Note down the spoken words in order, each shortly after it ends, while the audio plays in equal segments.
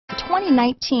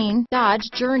2019 Dodge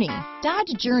Journey.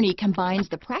 Dodge Journey combines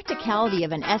the practicality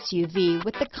of an SUV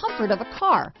with the comfort of a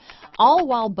car, all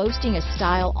while boasting a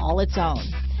style all its own.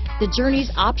 The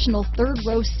Journey's optional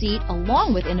third-row seat,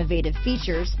 along with innovative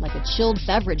features like a chilled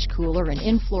beverage cooler and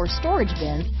in-floor storage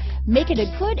bins, make it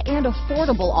a good and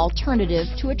affordable alternative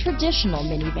to a traditional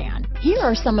minivan. Here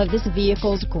are some of this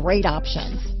vehicle's great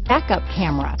options: backup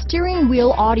camera, steering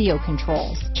wheel audio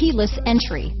controls, keyless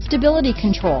entry, stability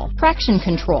control, traction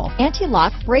control,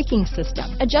 anti-lock braking system,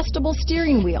 adjustable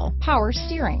steering wheel, power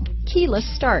steering, keyless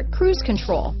start, cruise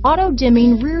control,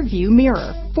 auto-dimming rear view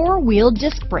mirror, four-wheel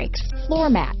disc brakes, floor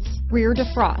mats, rear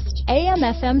defrost,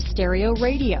 AM/FM stereo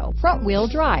radio, front wheel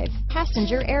drive,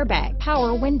 passenger airbag,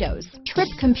 power windows, trip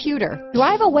computer.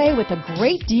 Drive away with a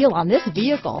great deal on this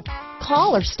vehicle.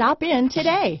 Call or stop in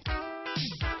today.